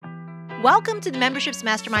Welcome to the Memberships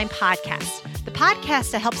Mastermind podcast, the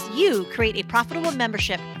podcast that helps you create a profitable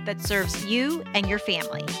membership that serves you and your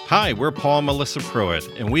family. Hi, we're Paul and Melissa Pruitt,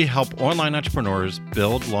 and we help online entrepreneurs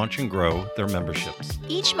build, launch, and grow their memberships.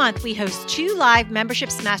 Each month, we host 2 live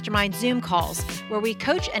Memberships Mastermind Zoom calls where we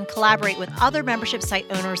coach and collaborate with other membership site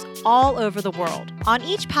owners all over the world. On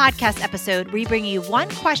each podcast episode, we bring you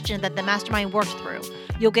one question that the mastermind worked through.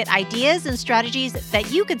 You'll get ideas and strategies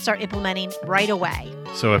that you can start implementing right away.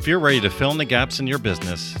 So if you're ready to fill in the gaps in your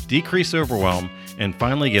business, decrease overwhelm, and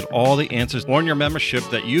finally get all the answers on your membership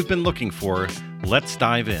that you've been looking for, let's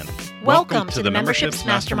dive in. Welcome to the Memberships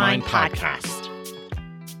Mastermind podcast.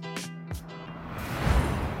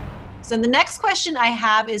 So the next question I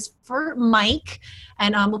have is for Mike,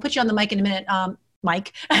 and we'll put you on the mic in a minute.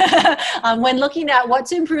 Mike, when looking at what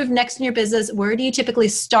to improve next in your business, where do you typically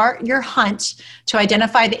start your hunt to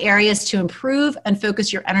identify the areas to improve and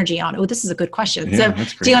focus your energy on? Oh, this is a good question. Yeah,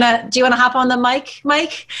 so do you want to hop on the mic,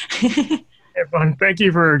 Mike? Hey, everyone. Thank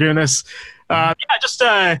you for doing this. I just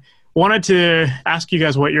wanted to ask you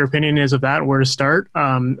guys what your opinion is of that and where to start.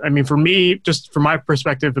 I mean, for me, just from my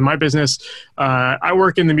perspective in my business, I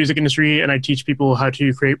work in the music industry and I teach people how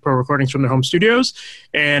to create pro recordings from their home studios.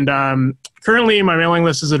 And currently my mailing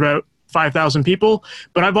list is about 5,000 people,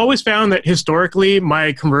 but I've always found that historically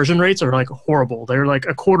my conversion rates are like horrible. They're like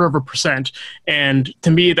 0.25%. And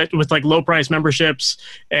to me, that with like low price memberships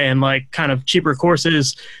and like kind of cheaper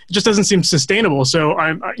courses, it just doesn't seem sustainable. So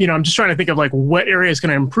I'm just trying to think of like what areas can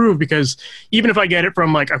I improve, because even if I get it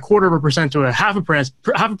from like 0.25% to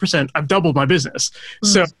 0.5%, I've doubled my business.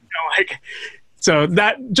 So So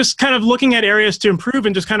that just kind of looking at areas to improve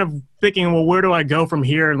and just kind of thinking, well, where do I go from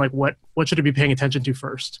here? And like, what should I be paying attention to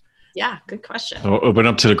first? Yeah, good question. So open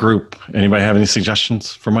up to the group. Anybody have any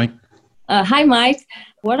suggestions for Mike? Hi, Mike.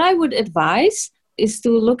 What I would advise is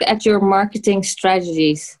to look at your marketing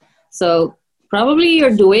strategies. So probably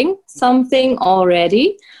you're doing something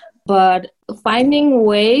already, but finding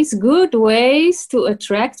good ways to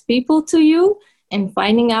attract people to you and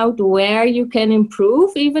finding out where you can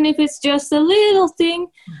improve, even if it's just a little thing,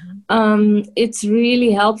 it's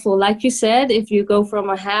really helpful. Like you said, if you go from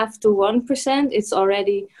 0.5 to 1%, it's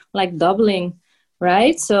already like doubling,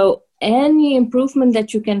 right? So any improvement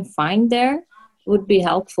that you can find there would be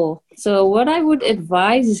helpful. So what I would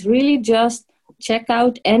advise is really just check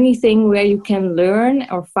out anything where you can learn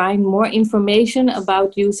or find more information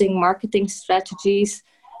about using marketing strategies,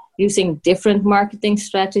 using different marketing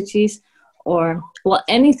strategies, or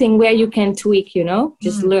anything where you can tweak,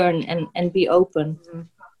 just learn and be open.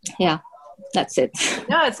 Yeah, that's it.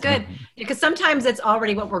 No, it's good. Because sometimes it's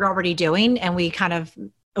already what we're already doing and we kind of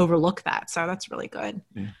overlook that. So that's really good.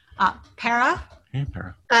 Yeah. Para? Yeah,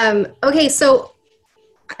 Para. Okay, so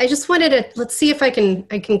I just wanted to, let's see if I can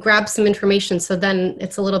grab some information, so then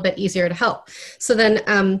it's a little bit easier to help. So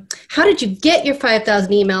then how did you get your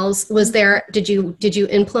 5,000 emails? Did you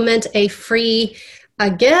implement a free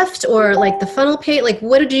gift or like the funnel page? Like,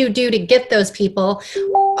 what did you do to get those people?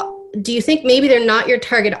 Do you think maybe they're not your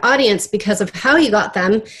target audience because of how you got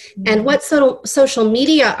them? And what social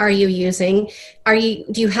media are you using? Do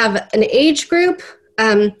you have an age group?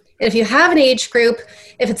 If you have an age group,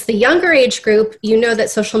 if it's the younger age group, you know that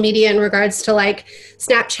social media in regards to like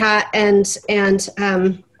Snapchat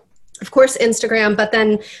and of course, Instagram, but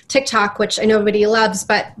then TikTok, which I know everybody loves,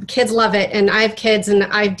 but kids love it. And I have kids and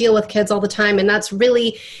I deal with kids all the time. And that's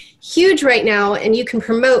really huge right now. And you can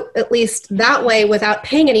promote at least that way without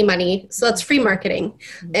paying any money. So that's free marketing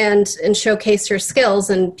and showcase your skills,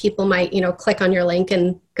 and people might, click on your link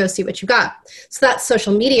and go see what you got. So that's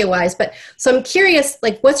social media wise. But so I'm curious,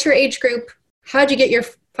 like, what's your age group? How'd you get your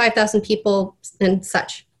 5,000 people and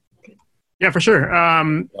such? Yeah, for sure.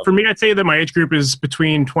 For me, I'd say that my age group is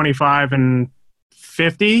between 25 and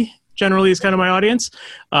 50, generally is kind of my audience.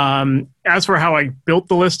 As for how I built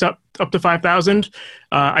the list up to 5,000,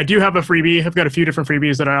 I do have a freebie. I've got a few different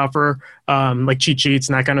freebies that I offer, like cheat sheets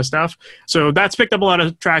and that kind of stuff. So that's picked up a lot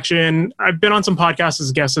of traction. I've been on some podcasts as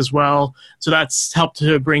a guest as well. So that's helped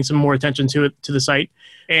to bring some more attention to the site.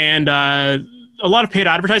 And a lot of paid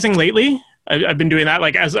advertising lately. I've been doing that.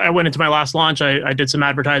 Like as I went into my last launch, I did some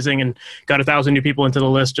advertising and got 1,000 new people into the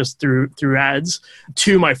list just through ads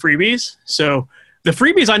to my freebies. So the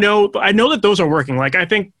freebies, I know that those are working. Like I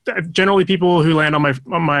think generally people who land on my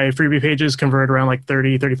freebie pages convert around like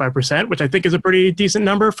 30-35%, which I think is a pretty decent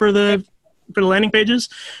number for the landing pages.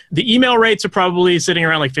 The email rates are probably sitting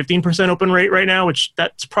around like 15% open rate right now, which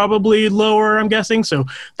that's probably lower, I'm guessing. So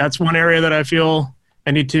that's one area that I feel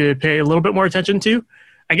I need to pay a little bit more attention to.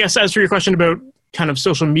 I guess as for your question about kind of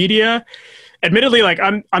social media, admittedly, like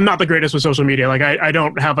I'm not the greatest with social media. Like I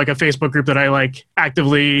don't have like a Facebook group that I like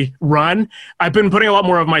actively run. I've been putting a lot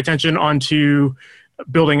more of my attention onto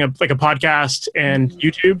building a podcast and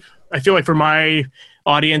YouTube. I feel like for my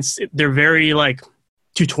audience, they're very like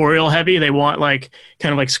tutorial heavy. They want like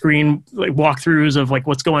kind of like screen like walkthroughs of like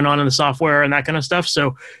what's going on in the software and that kind of stuff.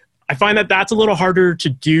 So I find that that's a little harder to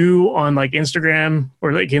do on like Instagram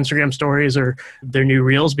or like Instagram stories or their new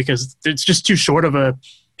reels, because it's just too short of a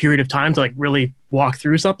period of time to like really walk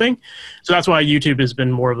through something. So that's why YouTube has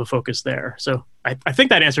been more of a focus there. So I think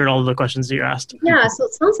that answered all of the questions that you asked. Yeah. So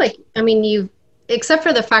it sounds like, I mean, except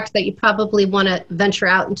for the fact that you probably want to venture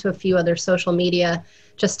out into a few other social media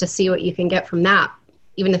just to see what you can get from that,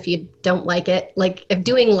 even if you don't like it. Like if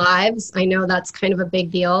doing lives, I know that's kind of a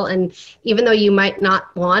big deal. And even though you might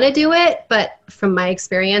not want to do it, but from my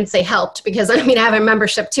experience, they helped, because I mean, I have a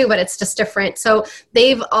membership too, but it's just different. So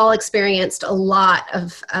they've all experienced a lot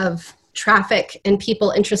of traffic and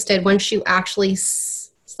people interested once you actually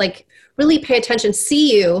like really pay attention,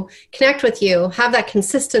 see you, connect with you, have that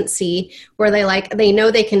consistency where they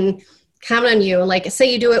know they can count on you. Like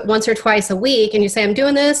say you do it once or twice a week and you say, I'm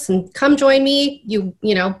doing this and come join me, you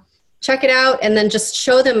know, check it out, and then just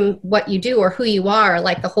show them what you do or who you are,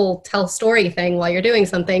 like the whole tell story thing while you're doing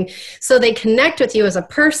something. So they connect with you as a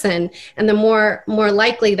person, and the more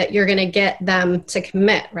likely that you're going to get them to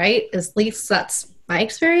commit, right? At least that's my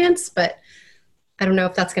experience, but I don't know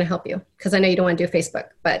if that's going to help you, because I know you don't want to do Facebook,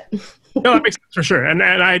 but. No, that makes sense for sure. And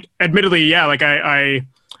I admittedly, yeah, like I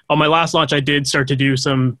on my last launch, I did start to do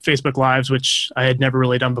some Facebook Lives, which I had never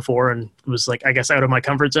really done before, and it was like, I guess, out of my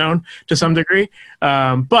comfort zone to some degree.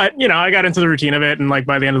 But, you know, I got into the routine of it, and like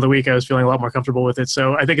by the end of the week, I was feeling a lot more comfortable with it.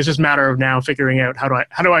 So I think it's just a matter of now figuring out how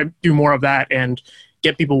do I do more of that and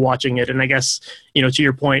get people watching it. And I guess, you know, to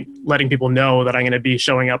your point, letting people know that I'm going to be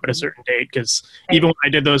showing up at a certain date, because even when I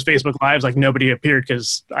did those Facebook Lives, like nobody appeared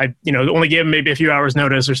because I, you know, only gave them maybe a few hours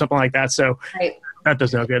notice or something like that. So that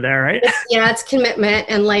does no good there, right? It's commitment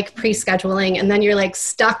and like pre-scheduling, and then you're like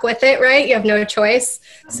stuck with it, right? You have no choice.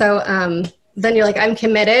 So then you're like, I'm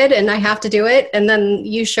committed and I have to do it. And then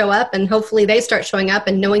you show up, and hopefully they start showing up,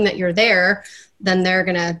 and knowing that you're there, then they're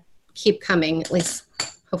going to keep coming. At least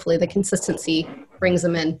hopefully the consistency brings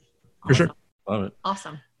them in. For sure. Love it.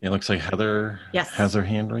 Awesome. It looks like Heather has her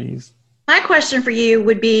hand raised. My question for you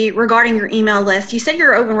would be regarding your email list. You said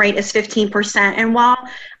your open rate is 15%. And while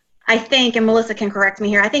I think, and Melissa can correct me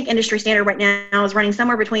here, I think industry standard right now is running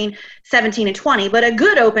somewhere between 17 and 20, but a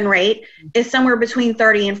good open rate is somewhere between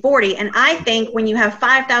 30 and 40. And I think when you have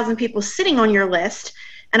 5,000 people sitting on your list,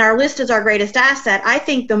 and our list is our greatest asset, I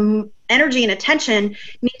think the energy and attention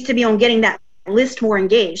needs to be on getting that list more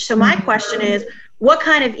engaged. So my question is, what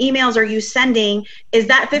kind of emails are you sending? Is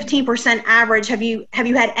that 15% average? Have you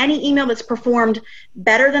had any email that's performed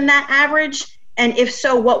better than that average? And if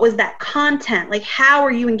so, what was that content? Like, how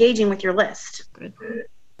are you engaging with your list?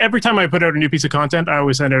 Every time I put out a new piece of content, I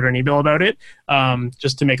always send out an email about it,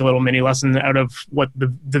 just to make a little mini lesson out of what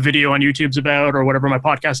the video on YouTube's about, or whatever my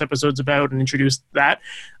podcast episode's about, and introduce that.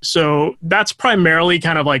 So that's primarily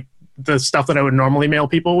kind of like the stuff that I would normally mail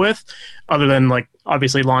people with, other than like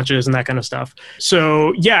obviously launches and that kind of stuff.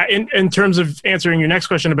 So yeah, in terms of answering your next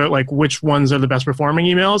question about like which ones are the best performing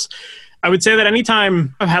emails, I would say that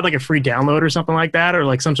anytime I've had like a free download or something like that, or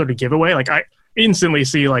like some sort of giveaway, like I instantly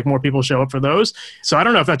see like more people show up for those. So I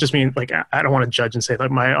don't know if that just means like, I don't want to judge and say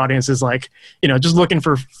like my audience is like, you know, just looking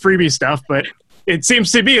for freebie stuff, but it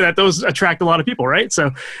seems to be that those attract a lot of people, right?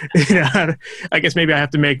 So, you know, I guess maybe I have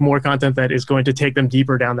to make more content that is going to take them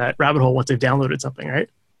deeper down that rabbit hole once they've downloaded something, right?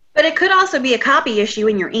 But it could also be a copy issue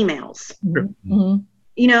in your emails. Mm-hmm.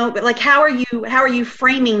 You know, but like, how are you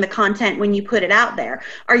framing the content when you put it out there?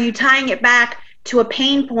 Are you tying it back to a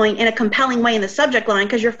pain point in a compelling way in the subject line?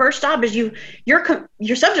 Because your first job is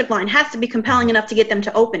your subject line has to be compelling enough to get them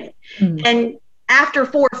to open it. Mm-hmm. And after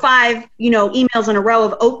 4 or 5, emails in a row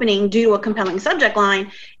of opening due to a compelling subject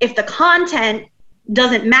line, if the content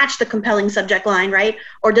doesn't match the compelling subject line, right,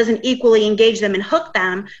 or doesn't equally engage them and hook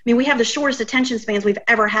them, I mean, we have the shortest attention spans we've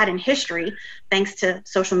ever had in history, thanks to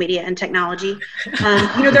social media and technology.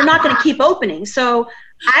 They're not going to keep opening. So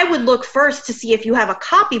I would look first to see if you have a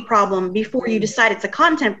copy problem before you decide it's a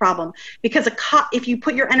content problem. Because if you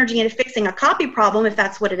put your energy into fixing a copy problem, if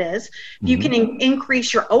that's what it is, if you can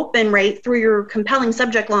increase your open rate through your compelling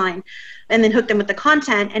subject line and then hook them with the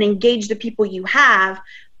content and engage the people you have,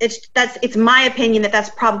 it's my opinion that's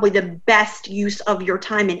probably the best use of your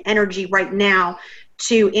time and energy right now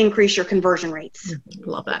to increase your conversion rates.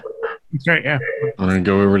 Love that. That's right, yeah. I'm going to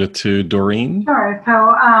go over to Doreen. Sure. So,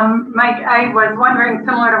 Mike, I was wondering,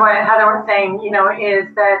 similar to what Heather was saying,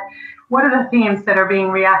 is that what are the themes that are being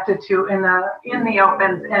reacted to in the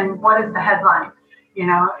opens, and what is the headline?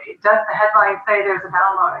 Does the headline say there's a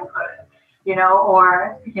download included?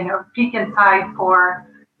 Or peek inside for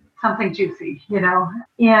something juicy,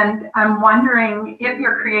 And I'm wondering if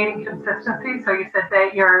you're creating consistency. So you said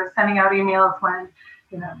that you're sending out emails when,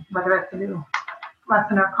 whether it's a new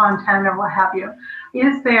lesson or content or what have you.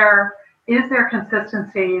 Is there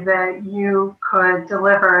consistency that you could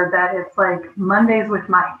deliver that it's like Mondays with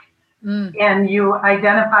Mike? And you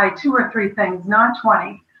identify 2 or 3 things, not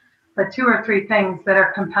 20, but 2 or 3 things that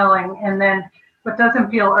are compelling. And then what doesn't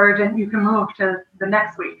feel urgent, you can move to the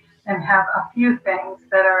next week and have a few things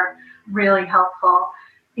that are really helpful.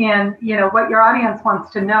 And, what your audience wants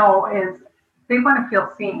to know is they want to feel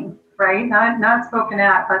seen, right? Not spoken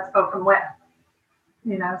at, but spoken with.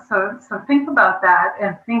 So think about that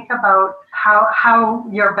and think about how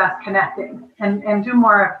you're best connecting and do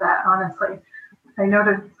more of that, honestly. I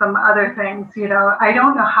noted some other things, I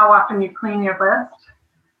don't know how often you clean your list,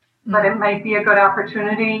 but it might be a good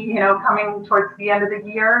opportunity, coming towards the end of the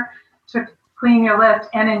year to clean your list.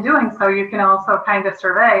 And in doing so, you can also kind of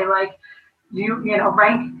survey, like,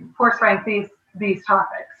 force rank these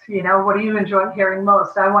topics. What do you enjoy hearing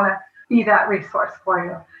most? I want to be that resource for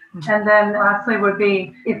you. And then lastly would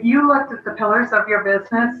be, if you looked at the pillars of your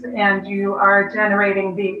business and you are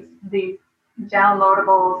generating these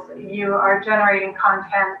downloadables, you are generating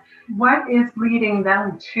content, what is leading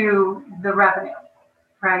them to the revenue,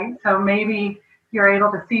 right? So maybe you're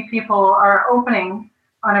able to see people are opening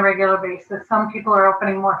on a regular basis. Some people are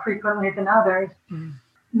opening more frequently than others.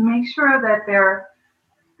 Make sure that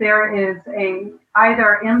there is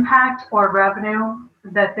either impact or revenue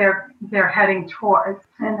that they're heading towards.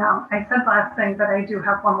 And I said last thing, but I do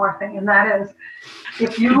have one more thing, and that is,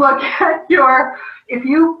 if you look at if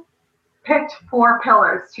you picked 4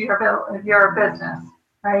 pillars to your business,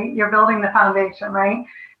 right? You're building the foundation, right?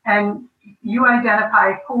 And you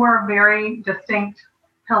identify 4 very distinct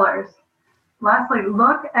pillars. Lastly,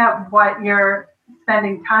 look at what you're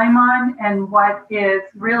spending time on and what is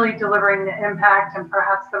really delivering the impact and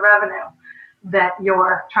perhaps the revenue that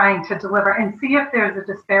you're trying to deliver, and see if there's a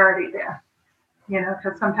disparity there.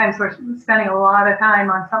 Because sometimes we're spending a lot of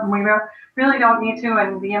time on something we really don't need to,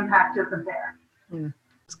 and the impact isn't there.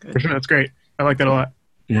 That's good. For sure, that's great. I like that a lot.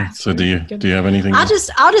 Yeah. So do you have anything? I'll just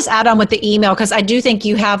add on with the email, because I do think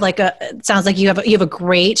you have it sounds like you have a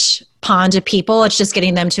great pond of people. It's just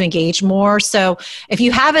getting them to engage more. So if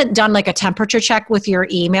you haven't done like a temperature check with your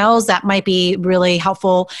emails, that might be really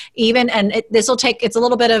helpful. It's a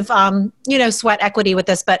little bit of sweat equity with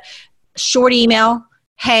this, but short email.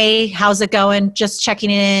 Hey, how's it going? Just checking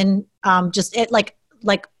in. Just a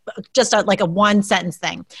 1-sentence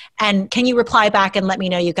thing. And can you reply back and let me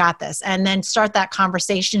know you got this? And then start that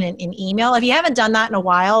conversation in email. If you haven't done that in a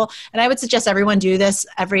while, and I would suggest everyone do this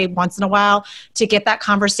every once in a while to get that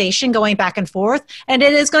conversation going back and forth. And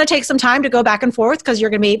it is going to take some time to go back and forth, because you're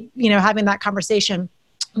going to be, having that conversation.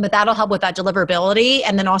 But that'll help with that deliverability,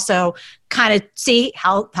 and then also kind of see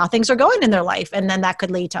how things are going in their life. And then that could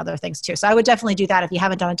lead to other things too. So I would definitely do that if you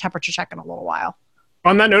haven't done a temperature check in a little while.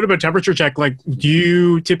 On that note about temperature check, do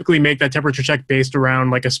you typically make that temperature check based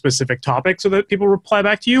around a specific topic so that people reply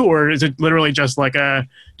back to you? Or is it literally just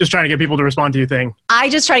just trying to get people to respond to you thing? I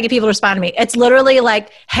just try to get people to respond to me. It's literally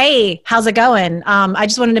hey, how's it going? I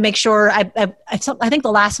just wanted to make sure I think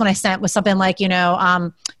the last one I sent was something like,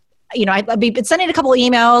 I've been sending a couple of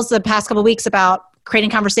emails the past couple of weeks about creating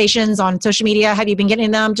conversations on social media. Have you been getting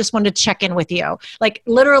them? Just wanted to check in with you.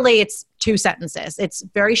 Literally it's 2 sentences. It's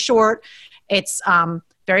very short. It's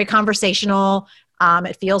very conversational.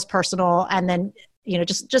 It feels personal. And then,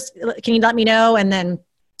 just can you let me know? And then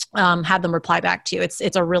have them reply back to you. It's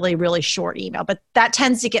a really, really short email, but that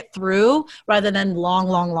tends to get through rather than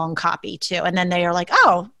long copy too. And then they are like,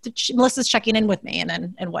 oh, Melissa's checking in with me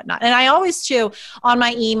and whatnot. And I always too, on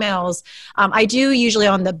my emails, I do usually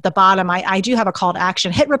on the bottom, I do have a call to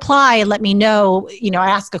action, hit reply and let me know, I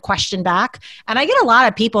ask a question back. And I get a lot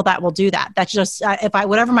of people that will do that. That's just,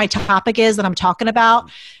 whatever my topic is that I'm talking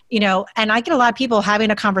about, and I get a lot of people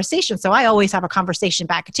having a conversation. So I always have a conversation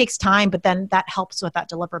back. It takes time, but then that helps with that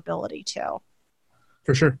deliverability too.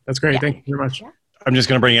 For sure. That's great. Yeah. Thank you very much. Yeah. I'm just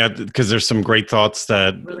going to bring out, because there's some great thoughts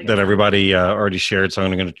that everybody already shared. So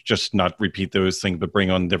I'm going to just not repeat those things, but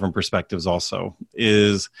bring on different perspectives also.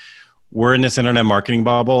 Is we're in this internet marketing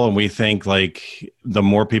bubble, and we think the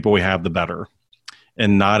more people we have, the better.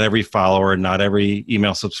 And not every follower, not every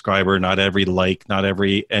email subscriber, not every not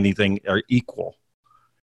every anything are equal.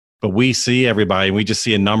 But we see everybody, and we just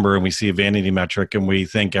see a number, and we see a vanity metric, and we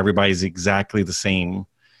think everybody's exactly the same.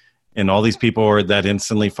 And all these people that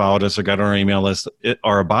instantly followed us or got on our email list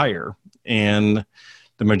are a buyer. And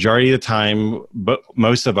the majority of the time, but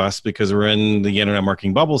most of us, because we're in the internet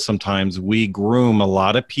marketing bubble, sometimes we groom a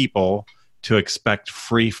lot of people to expect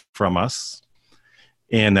free from us.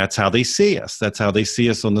 And that's how they see us. That's how they see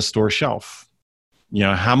us on the store shelf. You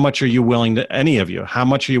know, how much are you willing to, any of you, how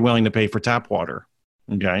much are you willing to pay for tap water?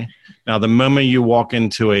 Okay. Now, the moment you walk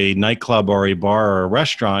into a nightclub or a bar or a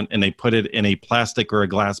restaurant and they put it in a plastic or a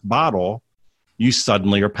glass bottle, you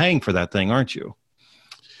suddenly are paying for that thing, aren't you?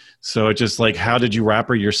 So it's just like, how did you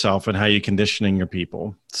wrapper yourself and how you conditioning your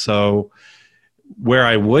people? So where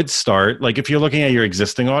I would start, like if you're looking at your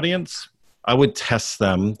existing audience, I would test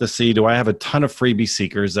them to see, do I have a ton of freebie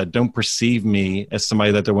seekers that don't perceive me as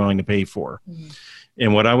somebody that they're willing to pay for? Mm-hmm.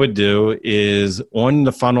 And what I would do is on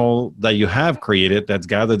the funnel that you have created that's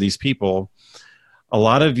gathered these people, a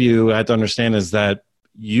lot of you have to understand is that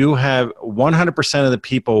you have 100% of the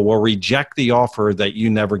people will reject the offer that you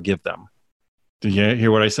never give them. Did you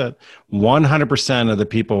hear what I said? 100% of the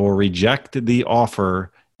people will reject the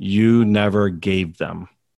offer you never gave them.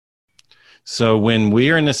 So when we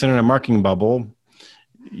are in this internet marketing bubble,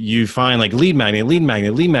 you find like lead magnet, lead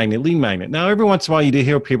magnet, lead magnet, lead magnet. Now, every once in a while you do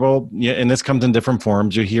hear people, and this comes in different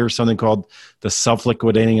forms. You hear something called the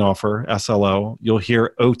self-liquidating offer, SLO. You'll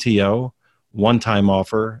hear OTO, one-time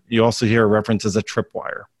offer. You also hear a reference as a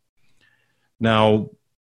tripwire. Now,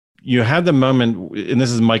 you have the moment, and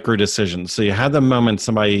this is micro decisions. So you have the moment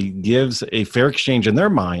somebody gives a fair exchange in their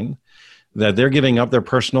mind that they're giving up their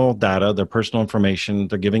personal data, their personal information.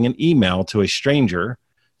 They're giving an email to a stranger,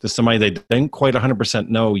 to somebody they didn't quite 100%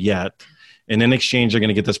 know yet. And in exchange, they're going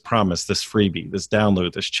to get this promise, this freebie, this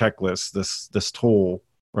download, this checklist, this tool,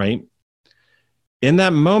 right? In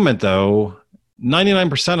that moment, though,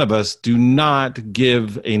 99% of us do not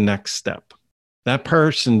give a next step. That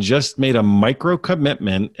person just made a micro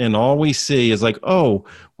commitment, and all we see is like, oh,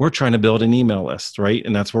 we're trying to build an email list, right?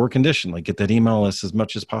 And that's where we're conditioned, like get that email list as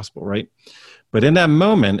much as possible, right? But in that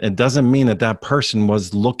moment, it doesn't mean that that person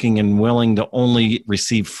was looking and willing to only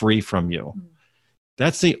receive free from you.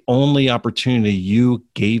 That's the only opportunity you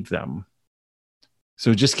gave them.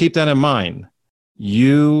 So just keep that in mind.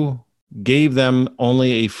 You gave them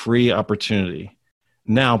only a free opportunity.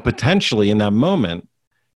 Now, potentially in that moment,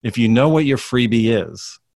 if you know what your freebie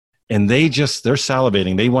is, and they're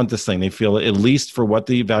salivating, they want this thing, they feel at least for what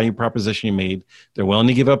the value proposition you made, they're willing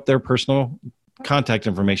to give up their personal contact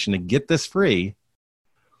information to get this free.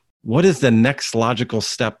 What is the next logical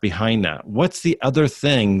step behind that? What's the other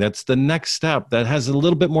thing that's the next step that has a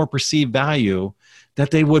little bit more perceived value that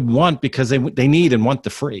they would want because they need and want the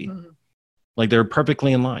free? Mm-hmm. Like they're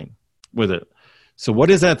perfectly in line with it. So what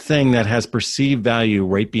is that thing that has perceived value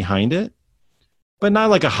right behind it? But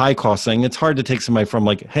not like a high cost thing. It's hard to take somebody from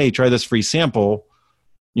like, hey, try this free sample,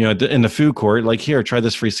 you know, in the food court, like here, try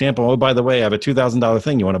this free sample. Oh, by the way, I have a $2,000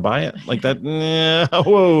 thing. You want to buy it? Like that?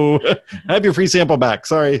 Whoa, have your free sample back.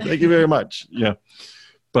 Sorry. Thank you very much. Yeah.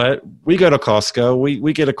 But we go to Costco.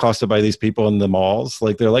 We get accosted by these people in the malls.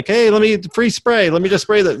 Like they're like, hey, let me free spray. Let me just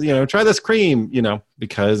spray that, you know, try this cream, you know,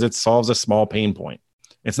 because it solves a small pain point.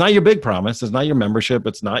 It's not your big promise. It's not your membership.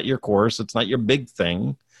 It's not your course. It's not your big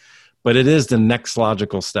thing. But it is the next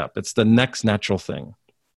logical step. It's the next natural thing.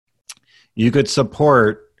 You could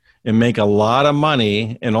support and make a lot of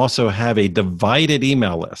money and also have a divided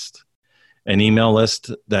email list. An email list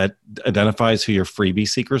that identifies who your freebie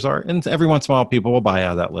seekers are. And every once in a while, people will buy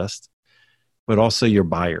out of that list. But also your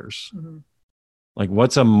buyers. Mm-hmm. Like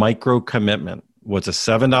what's a micro commitment? What's a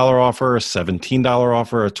 $7 offer, a $17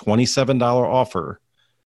 offer, a $27 offer?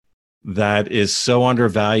 That is so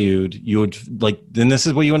undervalued, you would like, then this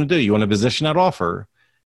is what you want to do. You want to position that offer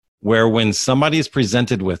where when somebody is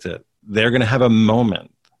presented with it, they're going to have a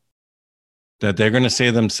moment that they're going to say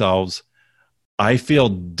to themselves, I feel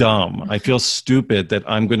dumb. I feel stupid that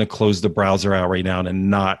I'm going to close the browser out right now and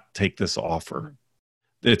not take this offer.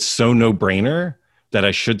 It's so no brainer that I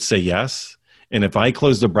should say yes. And if I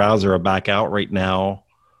close the browser or back out right now,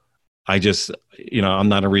 I just, you know, I'm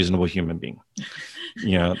not a reasonable human being.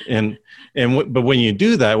 Yeah. But when you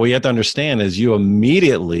do that, what you have to understand is you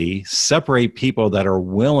immediately separate people that are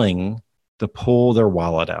willing to pull their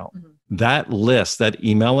wallet out. Mm-hmm. That list, that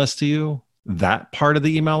email list to you, that part of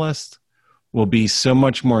the email list will be so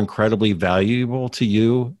much more incredibly valuable to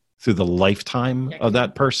you through the lifetime of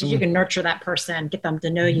that person. You can nurture that person, get them to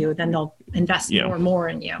know you, then they'll invest more and more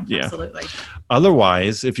in you. Yeah. Absolutely.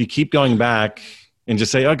 Otherwise, if you keep going back and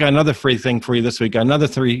just say, I got another free thing for you this week, got another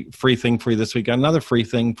free thing for you this week, got another free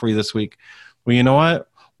thing for you this week. Well, you know what?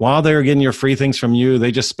 While they're getting your free things from you,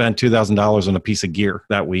 they just spent $2,000 on a piece of gear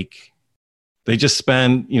that week. They just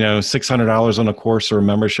spend, you know, $600 on a course or a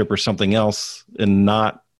membership or something else and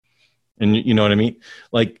And you know what I mean?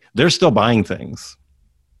 Like they're still buying things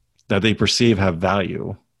that they perceive have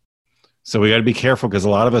value. So we got to be careful because a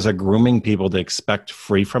lot of us are grooming people to expect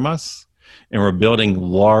free from us. And we're building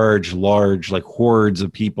large, like hordes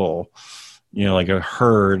of people, you know, like a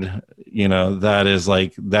herd, you know, that is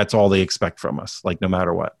like, that's all they expect from us, like no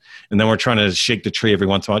matter what. And then we're trying to shake the tree every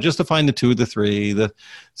once in a while just to find the 2 or the 3,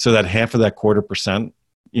 so that half of that 0.25%,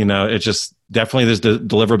 you know, it's just definitely there's the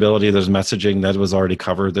deliverability, there's messaging that was already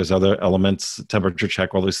covered. There's other elements, temperature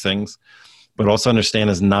check, all those things. But also understand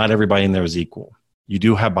is not everybody in there is equal. You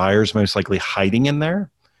do have buyers most likely hiding in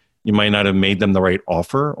there. You might not have made them the right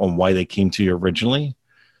offer on why they came to you originally.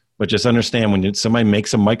 But just understand when somebody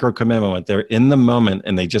makes a micro commitment, they're in the moment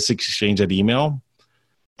and they just exchange that email,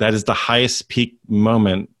 that is the highest peak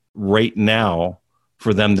moment right now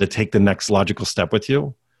for them to take the next logical step with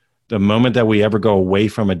you. The moment that we ever go away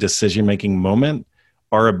from a decision-making moment,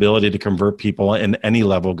 our ability to convert people in any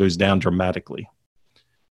level goes down dramatically.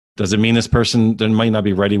 Does it mean this person they might not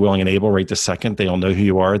be ready, willing, and able right this second? They don't know who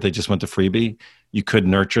you are. They just went to Freebie. You could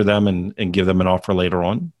nurture them and give them an offer later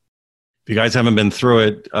on. If you guys haven't been through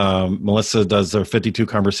it, Melissa does their 52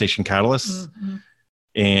 Conversation Catalysts. Mm-hmm.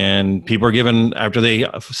 And people are given, after they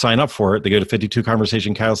sign up for it, they go to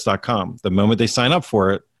 52conversationcatalyst.com. The moment they sign up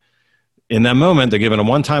for it, in that moment, they're given a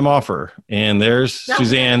one-time offer. And there's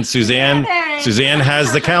Suzanne. Suzanne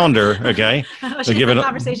has the calendar, okay? They're given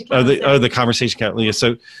the Conversation Catalyst.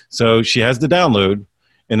 So she has the download.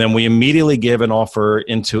 And then we immediately give an offer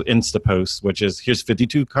into InstaPost, which is, here's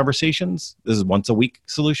 52 conversations. This is once a week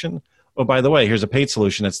solution. Oh, by the way, here's a paid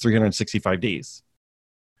solution that's 365 days.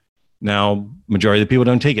 Now, majority of the people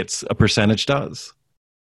don't take it. A percentage does.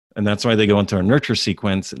 And that's why they go into a nurture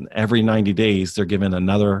sequence. And every 90 days, they're given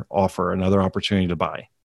another offer, another opportunity to buy.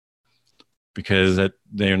 Because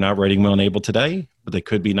they're not ready, willing, and able today, but they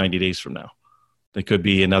could be 90 days from now. They could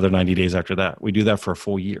be another 90 days after that. We do that for a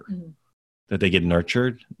full year. Mm-hmm. That they get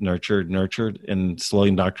nurtured, and slowly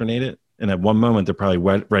indoctrinated. And at one moment, they're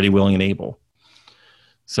probably ready, willing, and able.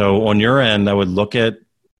 So on your end, I would look at,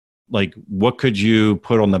 like, what could you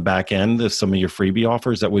put on the back end of some of your freebie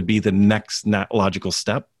offers that would be the next logical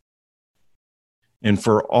step? And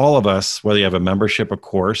for all of us, whether you have a membership, a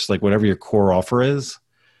course, like whatever your core offer is,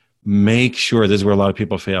 make sure, this is where a lot of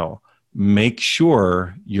people fail, make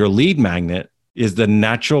sure your lead magnet is the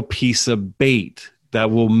natural piece of bait that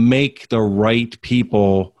will make the right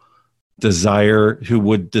people who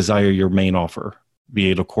would desire your main offer,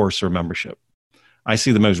 be it a course or membership. I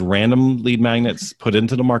see the most random lead magnets put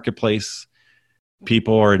into the marketplace.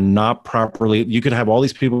 People are not properly, you could have all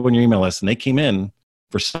these people on your email list and they came in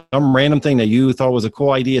for some random thing that you thought was a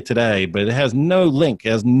cool idea today, but it has no link,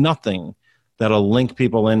 it has nothing that'll link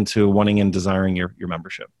people into wanting and desiring your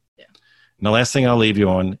membership. Yeah. And the last thing I'll leave you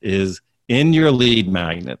on is in your lead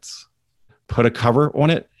magnets, put a cover on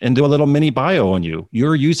it and do a little mini bio on you.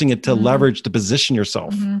 You're using it to leverage to position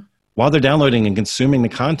yourself. Mm-hmm. While they're downloading and consuming the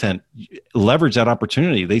content, leverage that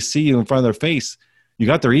opportunity. They see you in front of their face. You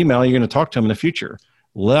got their email, you're going to talk to them in the future.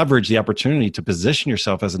 Leverage the opportunity to position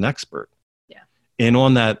yourself as an expert. Yeah. And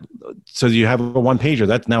on that, so you have a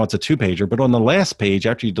one-pager, now it's a two-pager, but on the last page,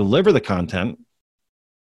 after you deliver the content,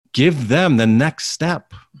 give them the next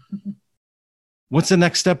step. What's the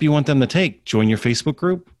next step you want them to take? Join your Facebook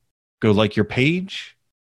group? Go like your page?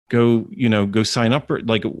 Go sign up for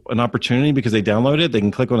like an opportunity because they downloaded. They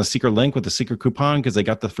can click on a secret link with a secret coupon because they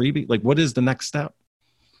got the freebie. Like, what is the next step?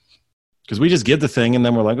 Because we just give the thing and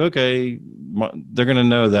then we're like, okay, they're going to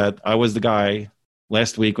know that I was the guy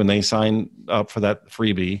last week when they signed up for that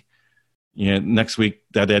freebie. Next week,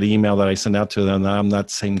 that email that I send out to them, I'm that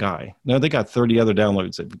same guy. No, they got 30 other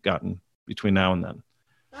downloads they've gotten between now and then.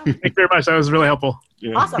 Thank you very much. That was really helpful.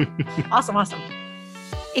 Yeah. Awesome.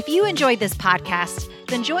 If you enjoyed this podcast,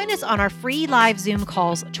 then join us on our free live Zoom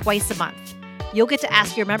calls twice a month. You'll get to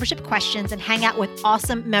ask your membership questions and hang out with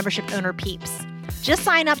awesome membership owner peeps. Just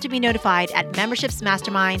sign up to be notified at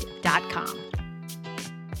membershipsmastermind.com.